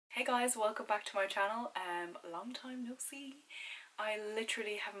Hey guys, welcome back to my channel. Long time no see. I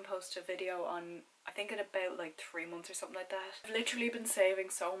literally haven't posted a video on, I think in about like 3 months or something like that. I've literally been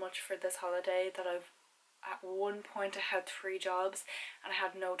saving so much for this holiday that at one point I had 3 jobs and I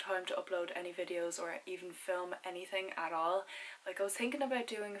had no time to upload any videos or even film anything at all. Like I was thinking about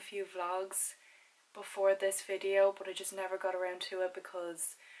doing a few vlogs before this video, but I just never got around to it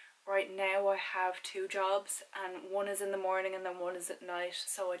because right now I have 2 jobs and one is in the morning and then one is at night,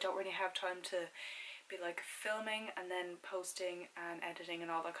 so I don't really have time to be like filming and then posting and editing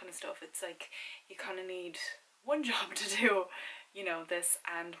and all that kind of stuff. It's like you kind of need one job to do, you know, this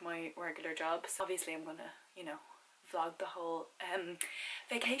and my regular job. So obviously I'm gonna, you know, vlog the whole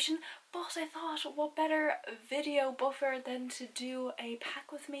vacation, but I thought what better video buffer than to do a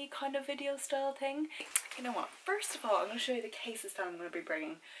pack with me kind of video style thing. You know what, first of all I'm going to show you the cases that I'm going to be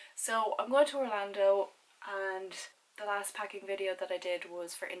bringing. So I'm going to Orlando and the last packing video that I did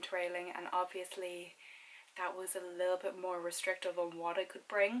was for Interrailing, and obviously that was a little bit more restrictive on what I could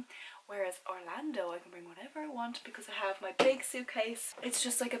bring, whereas Orlando I can bring whatever I want because I have my big suitcase. It's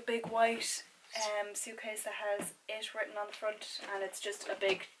just like a big white suitcase that has it written on the front, and it's just a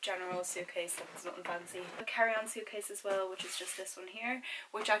big general suitcase, that's nothing fancy. A carry-on suitcase as well, which is just this one here,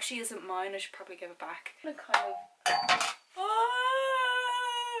 which actually isn't mine. I should probably give it back. I'm gonna kind of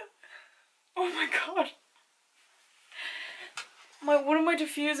oh my god, one of my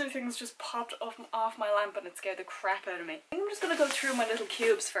diffuser things just popped off my lamp and it scared the crap out of me. I think I'm just gonna go through my little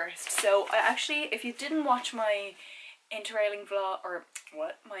cubes first. So I actually, if you didn't watch my Interrailing vlog, or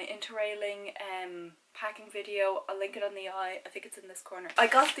what, my Interrailing packing video, I'll link it on the eye, I think it's in this corner. I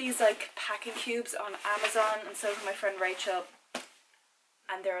got these like packing cubes on Amazon, and so did my friend Rachel,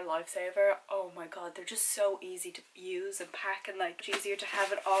 and they're a lifesaver. Oh my god, they're just so easy to use and pack, and like it's easier to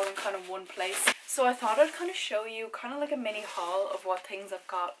have it all in kind of one place. So I thought I'd kind of show you kind of like a mini haul of what things I've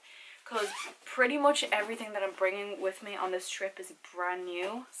got, because pretty much everything that I'm bringing with me on this trip is brand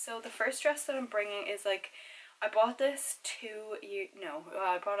new. So the first dress that I'm bringing is like, I bought this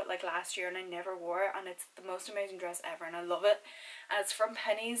I bought it like last year and I never wore it, and it's the most amazing dress ever and I love it. And it's from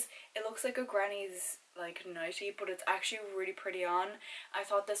Penneys. It looks like a granny's like nightie, but it's actually really pretty on. I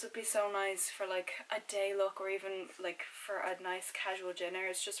thought this would be so nice for like a day look, or even like for a nice casual dinner.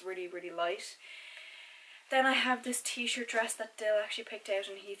 It's just really, really light. Then I have this t-shirt dress that Dill actually picked out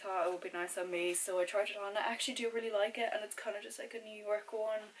and he thought it would be nice on me, so I tried it on. I actually do really like it, and it's kind of just like a New York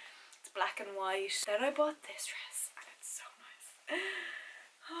one. It's black and white. Then I bought this dress and it's so nice.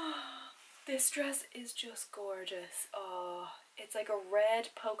 This dress is just gorgeous. Oh, it's like a red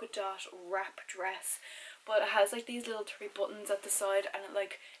polka dot wrap dress, but it has like these little 3 buttons at the side, and it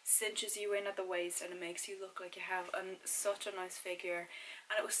like cinches you in at the waist and it makes you look like you have such a nice figure.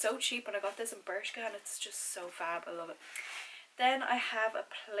 And it was so cheap, and I got this in Bershka and it's just so fab. I love it. Then I have a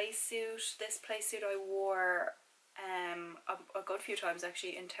play suit. This play suit I wore a good few times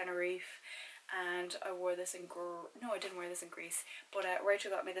actually in Tenerife, and I wore this in no, I didn't wear this in Greece, but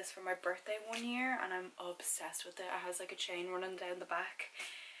Rachel got me this for my birthday one year and I'm obsessed with it. It has like a chain running down the back.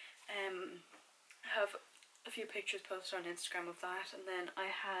 I have a few pictures posted on Instagram of that. And then I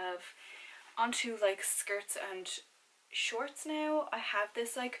have onto like skirts and shorts now. I have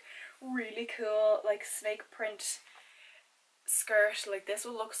this like really cool like snake print skirt. Like this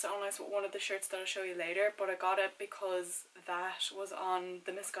will look so nice with one of the shirts that I'll show you later, but I got it because that was on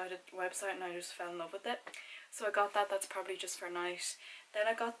the Missguided website and I just fell in love with it, so I got that. That's probably just for night. Then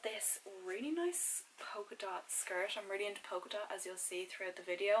I got this really nice polka dot skirt. I'm really into polka dot, as you'll see throughout the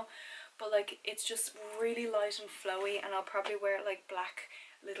video, but like it's just really light and flowy, and I'll probably wear like black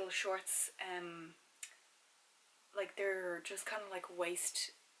little shorts, like they're just kind of like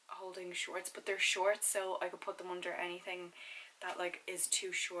waist holding shorts, but they're shorts so I could put them under anything that like is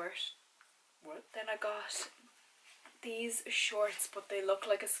too short. What? Then I got these shorts, but they look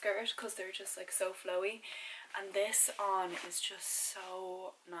like a skirt because they're just like so flowy, and this on is just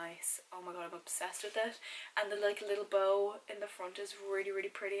so nice. Oh my god, I'm obsessed with it. And the like little bow in the front is really, really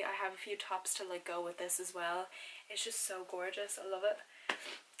pretty. I have a few tops to like go with this as well. It's just so gorgeous. I love it.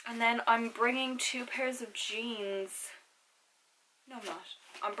 And then I'm bringing 2 pairs of jeans. No, I'm not.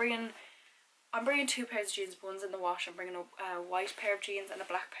 I'm bringing 2 pairs of jeans. One's in the wash. I'm bringing a white pair of jeans and a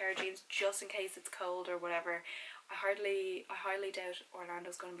black pair of jeans just in case it's cold or whatever. I highly doubt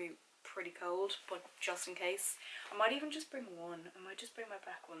Orlando's going to be pretty cold, but just in case. I might even just bring one. I might just bring my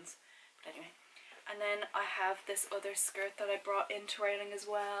black ones. But anyway. And then I have this other skirt that I brought into Interrailing as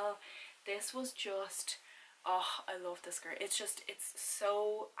well. This was just, oh, I love this skirt. It's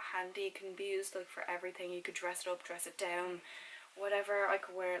so handy. It can be used like for everything. You could dress it up, dress it down, whatever. I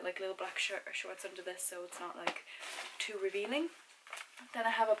could wear like little black shorts under this so it's not like too revealing. Then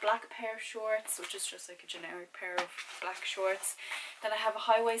I have a black pair of shorts, which is just like a generic pair of black shorts. Then I have a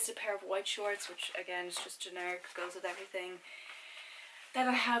high-waisted pair of white shorts, which again is just generic, goes with everything. Then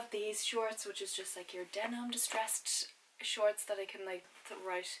I have these shorts, which is just like your denim distressed shorts that I can like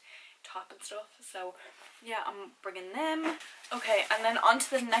write top and stuff. So yeah, I'm bringing them. Okay, and then on to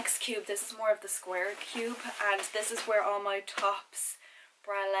the next cube. This is more of the square cube, and this is where all my tops,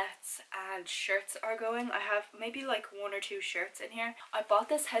 bralettes and shirts are going. I have maybe like 1 or 2 shirts in here. I bought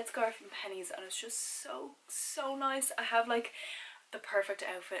this headscarf from Penneys and it's just so nice. I have like the perfect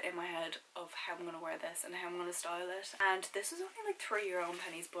outfit in my head of how I'm going to wear this and how I'm going to style it. And this is only like €3 in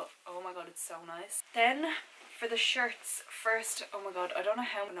Penneys, but oh my god, it's so nice. Then for the shirts, first, oh my god, I don't know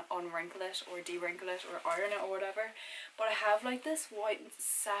how I'm going to unwrinkle it or de-wrinkle it or iron it or whatever, but I have like this white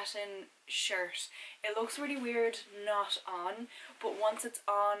satin shirt. It looks really weird not on, but once it's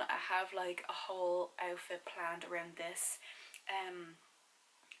on, I have like a whole outfit planned around this.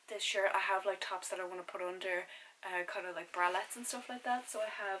 This shirt, I have like tops that I want to put under, kind of like bralettes and stuff like that. So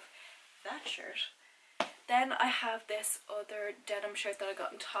I have that shirt. Then I have this other denim shirt that I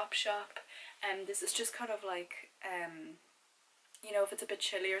got in Topshop, and this is just kind of like, you know, if it's a bit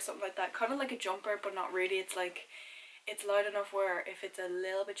chilly or something like that, kind of like a jumper, but not really. It's like, it's light enough where if it's a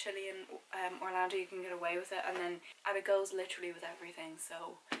little bit chilly in Orlando, you can get away with it, and it goes literally with everything.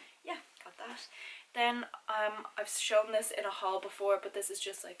 So yeah, got that. Then I've shown this in a haul before, but this is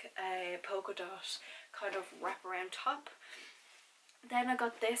just like a polka dot kind of wraparound top. Then I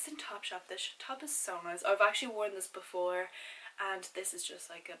got this in Topshop. This top is so nice. I've actually worn this before, and this is just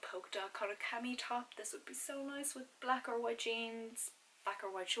like a polka dot kind of cami top. This would be so nice with black or white jeans, black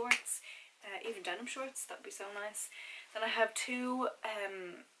or white shorts, even denim shorts. That would be so nice. Then I have 2 what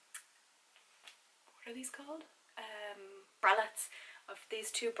are these called? Bralettes. Of these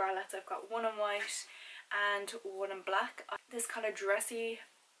 2 bralettes, I've got one in white and one in black. This kind of dressy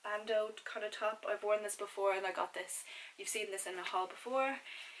bandeau kind of top. I've worn this before and I got this. You've seen this in a haul before.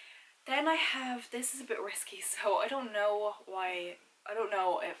 Then I have, this is a bit risky, so I don't know why, I don't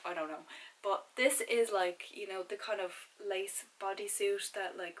know, but this is like, you know, the kind of lace bodysuit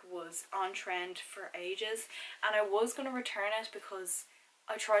that like was on trend for ages, and I was going to return it because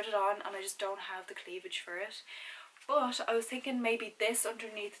I tried it on and I just don't have the cleavage for it. But I was thinking maybe this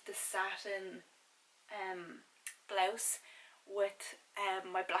underneath the satin blouse with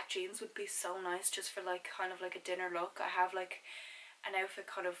my black jeans would be so nice, just for like kind of like a dinner look. I have like an outfit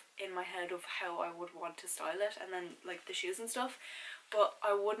kind of in my head of how I would want to style it, and then like the shoes and stuff, but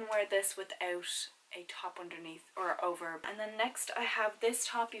I wouldn't wear this without a top underneath or over. And then next I have this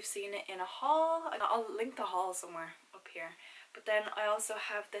top. You've seen it in a haul. I'll link the haul somewhere up here. But then I also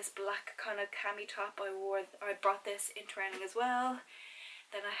have this black kind of cami top. I brought this in training as well.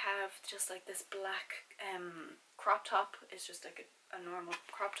 Then I have just like this black crop top. It's just like a normal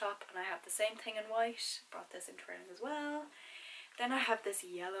crop top, and I have the same thing in white. Brought this in training as well. Then I have this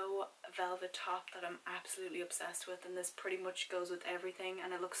yellow velvet top that I'm absolutely obsessed with, and this pretty much goes with everything,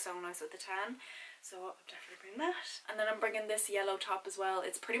 and it looks so nice with the tan, so I'm definitely bringing that. And then I'm bringing this yellow top as well.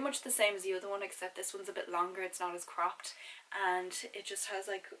 It's pretty much the same as the other one, except this one's a bit longer. It's not as cropped, and it just has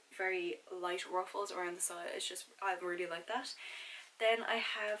like very light ruffles around the side. It's just, I really like that. Then I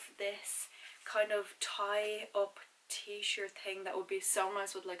have this kind of tie up t-shirt thing that would be so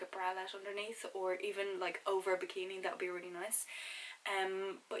nice with like a bralette underneath, or even like over a bikini. That would be really nice.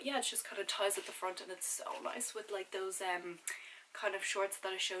 But yeah, it just kind of ties at the front, and it's so nice with like those kind of shorts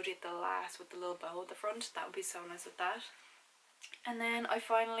that I showed you at the last with the little bow at the front. That would be so nice with that. And then I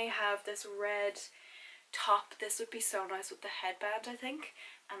finally have this red top. This would be so nice with the headband, I think,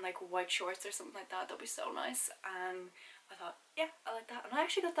 and like white shorts or something like that. That'd be so nice. And I thought, yeah, I like that. And I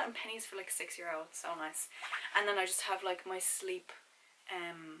actually got that in Penneys for like €6. So nice. And then I just have like my sleep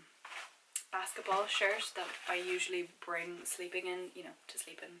basketball shirt that I usually bring sleeping in, you know, to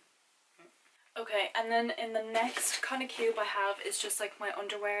sleep in. Okay, and then in the next kind of cube I have is just like my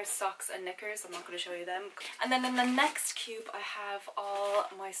underwear, socks and knickers. I'm not going to show you them. And then in the next cube I have all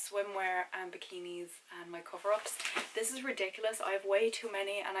my swimwear and bikinis and my cover-ups. This is ridiculous. I have way too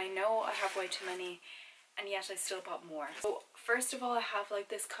many, and I know I have way too many, and yet I still bought more. So first of all, I have like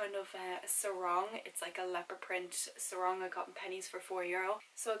this kind of sarong. It's like a leopard print sarong I got in Penneys for €4.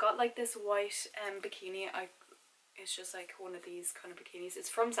 So I got like this white bikini. It's just like one of these kind of bikinis. It's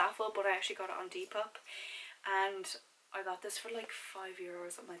from Zaful, but I actually got it on Depop, and I got this for like €5 or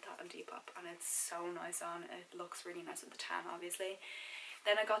something like that on Depop, and it's so nice on. It looks really nice with the tan, obviously.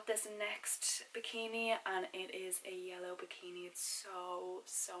 Then I got this next bikini, and it is a yellow bikini. It's so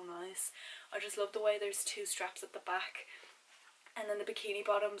nice. I just love the way there's 2 straps at the back, and then the bikini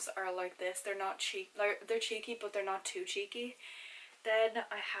bottoms are like this. They're not cheap. They're cheeky, but they're not too cheeky. Then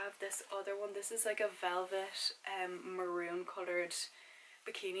I have this other one. This is like a velvet maroon coloured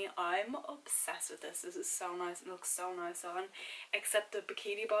bikini. I'm obsessed with this. This is so nice. It looks so nice on. Except the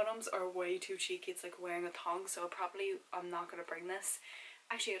bikini bottoms are way too cheeky. It's like wearing a thong, so I'm not going to bring this.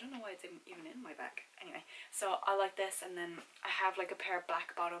 Actually, I don't know why it's even in my bag. Anyway, so I like this, and then I have like a pair of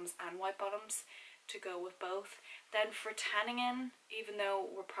black bottoms and white bottoms to go with both. Then for tanning in, even though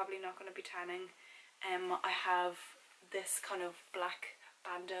we're probably not going to be tanning, I have this kind of black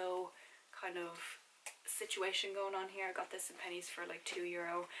bandeau kind of situation going on here. I got this in Pennies for like €2.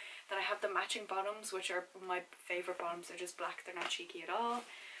 Then I have the matching bottoms, which are my favourite bottoms. They're just black, they're not cheeky at all.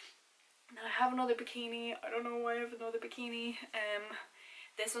 And then I have another bikini. I don't know why I have another bikini.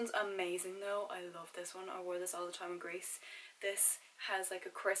 This one's amazing though. I love this one. I wore this all the time in Greece. This has like a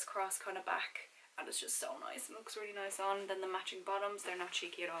crisscross kind of back, and it's just so nice. It looks really nice on. Then the matching bottoms, they're not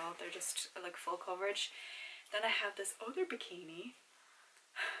cheeky at all. They're just like full coverage. Then I have this other bikini.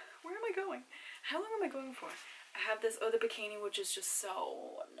 Where am I going? How long am I going for? I have this other bikini which is just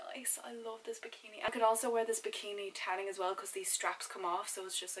so nice. I love this bikini. I could also wear this bikini tanning as well because these straps come off, so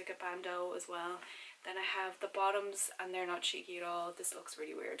it's just like a bandeau as well. Then I have the bottoms, and they're not cheeky at all. This looks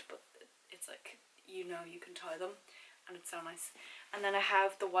really weird, but it's like, you know, you can tie them, and it's so nice. And then I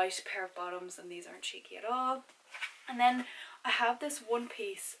have the white pair of bottoms, and these aren't cheeky at all. And then I have this one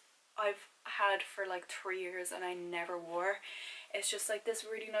piece I've had for like 3 years and I never wore. It's just like this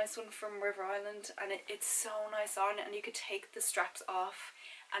really nice one from River Island, and it's so nice on, and you could take the straps off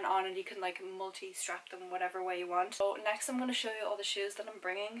and on, and you can like multi-strap them whatever way you want. So next I'm going to show you all the shoes that I'm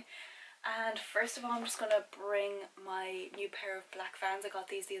bringing. And first of all, I'm just going to bring my new pair of black Vans. I got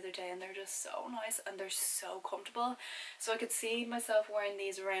these the other day, and they're just so nice and they're so comfortable. So I could see myself wearing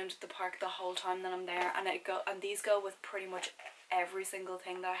these around the park the whole time that I'm there, and these go with pretty much every single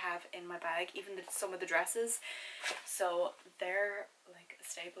thing that I have in my bag, even some of the dresses. So they're like a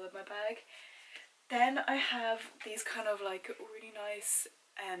staple in my bag. Then I have these kind of like really nice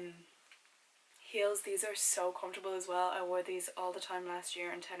heels. These are so comfortable as well. I wore these all the time last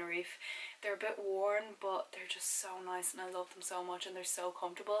year in Tenerife. They're a bit worn, but they're just so nice, and I love them so much, and they're so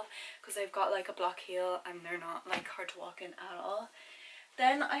comfortable because they've got like a block heel, and they're not like hard to walk in at all.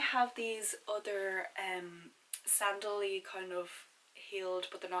 Then I have these other sandal-y kind of heeled,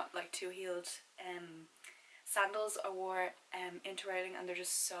 but they're not like too heeled sandals I wore interrailing, and they're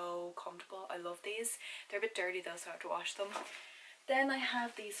just so comfortable. I love these. They're a bit dirty though, so I have to wash them. Then I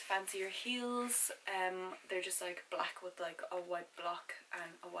have these fancier heels. They're just like black with like a white block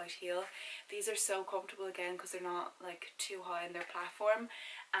and a white heel. These are so comfortable again because they're not like too high in their platform,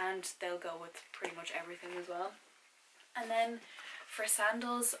 and they'll go with pretty much everything as well. And then for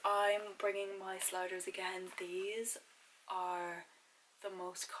sandals, I'm bringing my sliders again. These are the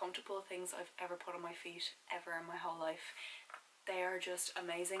most comfortable things I've ever put on my feet ever in my whole life. They are just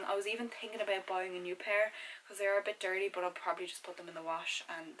amazing. I was even thinking about buying a new pair because they are a bit dirty, but I'll probably just put them in the wash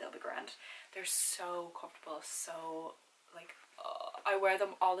and they'll be grand. They're so comfortable, so like I wear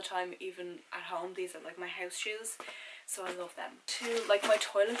them all the time, even at home. These are like my house shoes, so I love them. To like my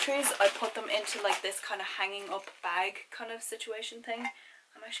toiletries, I put them into like this kind of hanging up bag kind of situation thing.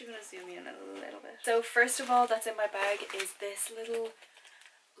 I'm actually going to zoom in a little bit. So first of all, that's in my bag is this little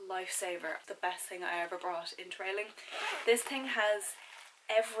lifesaver, the best thing I ever brought in trailing. This thing has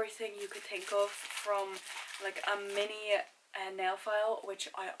everything you could think of, from like a mini nail file, which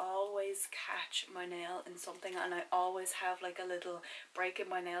I always catch my nail in something, and I always have like a little break in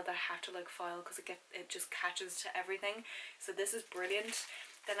my nail that I have to like file because it just catches to everything. So this is brilliant.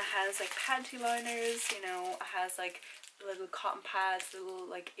 Then it has like panty liners, you know, it has like little cotton pads, little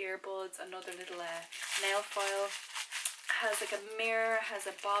like earbuds, another little nail file. Has like a mirror, has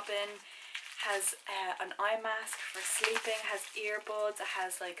a bobbin, has an eye mask for sleeping, has earbuds, it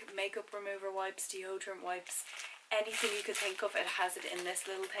has like makeup remover wipes, deodorant wipes, anything you could think of, it has it in this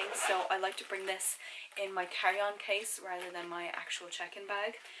little thing. So I like to bring this in my carry-on case rather than my actual check-in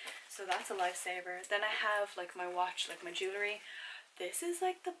bag. So that's a lifesaver. Then I have like my watch, like my jewellery. This is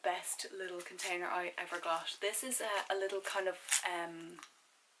like the best little container I ever got. This is a little kind of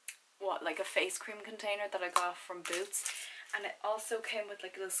like a face cream container that I got from Boots, and it also came with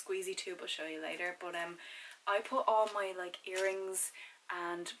like a little squeezy tube. I'll show you later. But I put all my like earrings,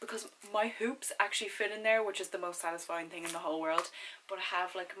 and because my hoops actually fit in there, which is the most satisfying thing in the whole world, but I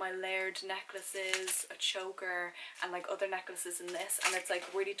have like my layered necklaces, a choker, and like other necklaces in this, and it's like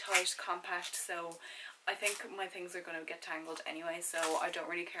really tight, compact, so I think my things are going to get tangled anyway, so I don't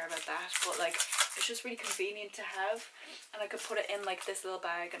really care about that. But like it's just really convenient to have, and I could put it in like this little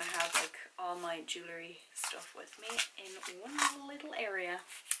bag and I have like all my jewellery stuff with me in one little area,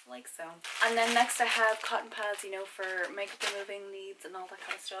 like so. And then next I have cotton pads, you know, for makeup removing needs and all that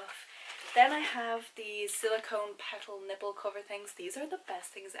kind of stuff. Then I have these silicone petal nipple cover things. These are the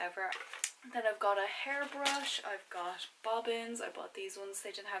best things ever. Then I've got a hairbrush, I've got bobbins. I bought these ones,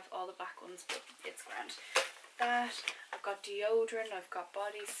 they didn't have all the black ones, but it's grand. That, I've got deodorant, I've got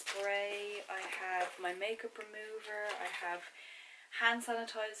body spray, I have my makeup remover, I have hand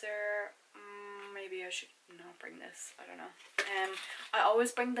sanitizer. Maybe I should not bring this, I don't know. I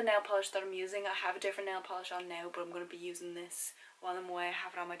always bring the nail polish that I'm using. I have a different nail polish on now, but I'm going to be using this while I'm away. I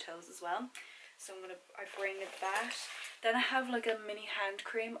have it on my toes as well, so I bring that. Then I have like a mini hand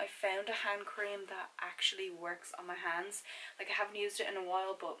cream. I found a hand cream that actually works on my hands. Like, I haven't used it in a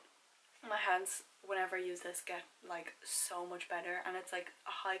while, but my hands, whenever I use this, get like so much better, and it's like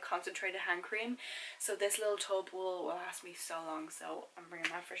a high concentrated hand cream, so this little tub will last me so long, so I'm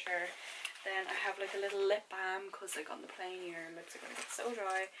bringing that for sure. Then I have like a little lip balm, because like on the plane your lips are going to get so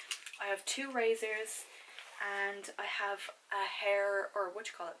dry. I have 2 razors, and I have a hair, or what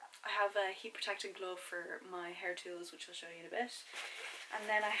you call it, I have a heat protecting glove for my hair tools, which I'll show you in a bit. And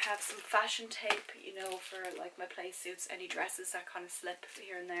then I have some fashion tape, you know, for like my play suits, any dresses that kind of slip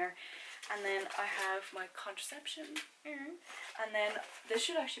here and there. And then I have my contraception, and then this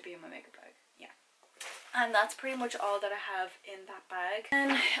should actually be in my makeup bag, yeah. And that's pretty much all that I have in that bag.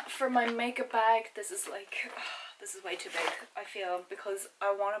 And for my makeup bag, this is like, this is way too big, I feel, because I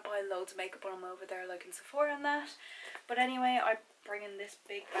want to buy loads of makeup when I'm over there, like in Sephora and that. But anyway, I bring in this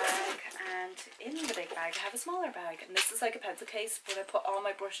big bag, and in the big bag I have a smaller bag, and this is like a pencil case, but I put all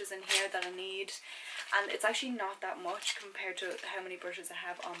my brushes in here that I need, and it's actually not that much compared to how many brushes I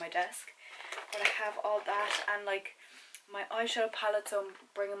have on my desk. But I have all that, and like my eyeshadow palette, so I'm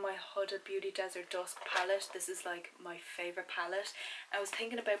bringing my Huda Beauty Desert Dusk palette. This is like my favourite palette. I was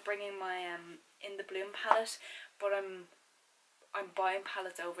thinking about bringing my In the Bloom palette, but I'm buying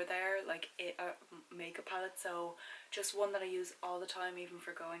palettes over there, like a makeup palette, so just one that I use all the time, even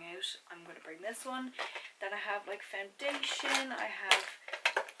for going out. I'm going to bring this one. Then I have like foundation, I have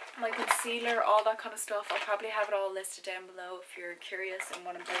my concealer, all that kind of stuff. I'll probably have it all listed down below if you're curious and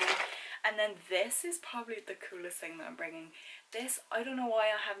what I'm bringing. And then this is probably the coolest thing that I'm bringing. This, I don't know why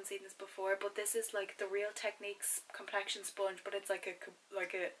I haven't seen this before, but this is like the Real Techniques complexion sponge, but it's like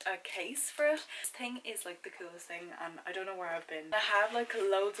a case for it. This thing is like the coolest thing, and I don't know where I've been. I have like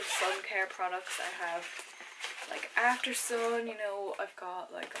loads of sun care products. I have like After Sun, you know, I've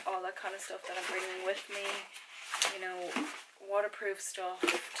got like all that kind of stuff that I'm bringing with me, you know, waterproof stuff,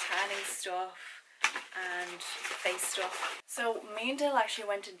 tanning stuff, and face stuff. So me and Dale actually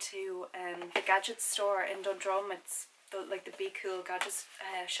went into the gadget store in Dundrum. It's like the Be Cool Gadgets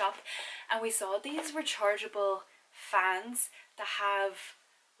shop, and we saw these rechargeable fans that have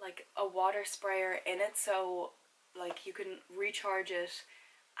like a water sprayer in it, so like you can recharge it,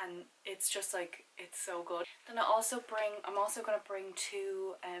 and it's just like, it's so good. Then I'm also going to bring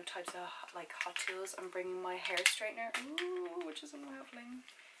 2 types of like hot tools. I'm bringing my hair straightener, which is unraveling.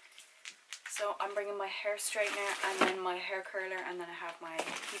 So I'm bringing my hair straightener, and then my hair curler, and then I have my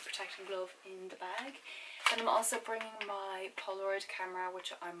heat protecting glove in the bag. Then I'm also bringing my Polaroid camera,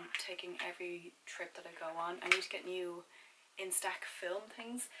 which I'm taking every trip that I go on. I need to get new Instax film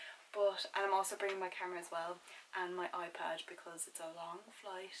things, and I'm also bringing my camera as well, and my iPad, because it's a long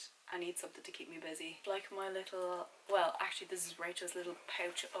flight. I need something to keep me busy. Like my little, well actually this is Rachel's little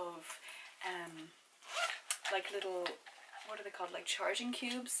pouch of like little, what are they called, like charging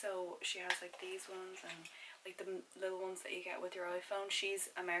cubes. So she has like these ones, and like the little ones that you get with your iPhone. She's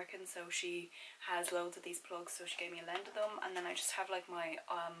American, so she has loads of these plugs, so she gave me a lend of them. And then I just have like my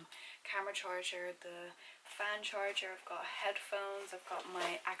camera charger, the fan charger, I've got headphones, I've got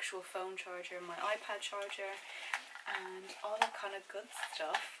my actual phone charger, my iPad charger, and all that kind of good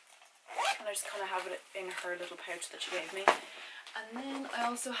stuff. And I just kind of have it in her little pouch that she gave me. And then I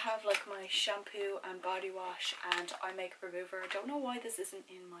also have like my shampoo and body wash and eye makeup remover. I don't know why this isn't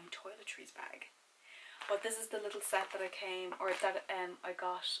in my toiletries bag, but this is the little set that I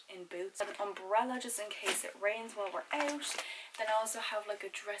got in Boots. An umbrella just in case it rains while we're out. Then I also have like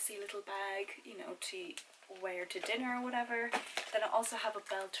a dressy little bag, you know, to wear to dinner or whatever. Then I also have a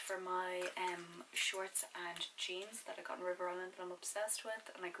belt for my shorts and jeans that I got in River Island that I'm obsessed with,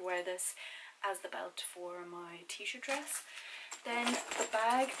 and I could wear this as the belt for my t-shirt dress. Then the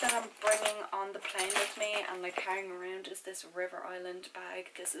bag that I'm bringing on the plane with me and like carrying around is this River Island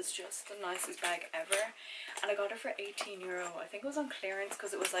bag. This is just the nicest bag ever, and I got it for €18. I think it was on clearance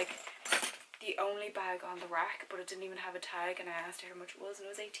because it was like the only bag on the rack, but it didn't even have a tag, and I asked her how much it was and it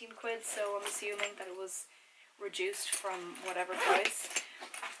was 18 quid, so I'm assuming that it was reduced from whatever price.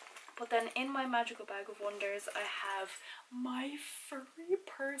 But then in my magical bag of wonders I have my furry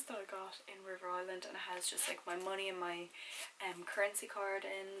purse that I got in River Island, and it has just like my money and my currency card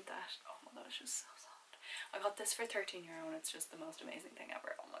in that. Oh my god, it's just so soft. I got this for €13 and it's just the most amazing thing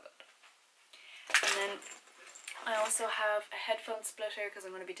ever. Oh my god. And then I also have a headphone splitter because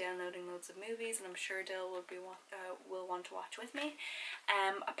I'm going to be downloading loads of movies, and I'm sure Dale will want to watch with me.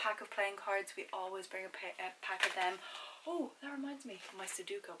 A pack of playing cards. We always bring a pack of them. Oh, that reminds me, my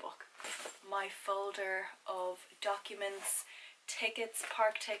Sudoku book. My folder of documents, tickets,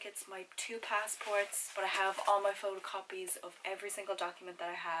 park tickets, my 2 passports, but I have all my photocopies of every single document that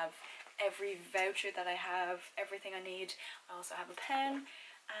I have, every voucher that I have, everything I need. I also have a pen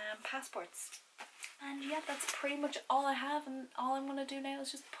and passports. And yeah, that's pretty much all I have, and all I'm gonna do now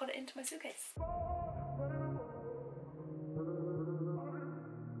is just put it into my suitcase.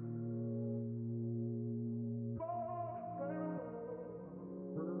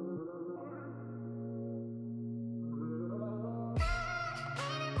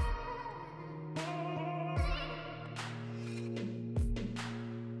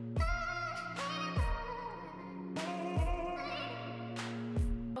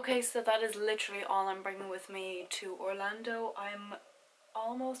 Okay, so that is literally all I'm bringing with me to Orlando. I'm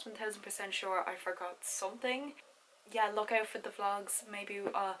almost 1000% sure I forgot something. Yeah, look out for the vlogs. Maybe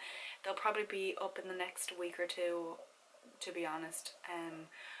they'll probably be up in the next week or two, to be honest,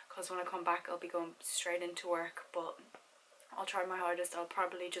 because when I come back I'll be going straight into work, but I'll try my hardest. I'll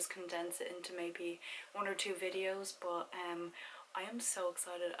probably just condense it into maybe 1 or 2 videos, but I am so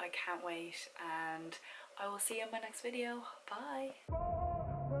excited. I can't wait, and I will see you in my next video. Bye.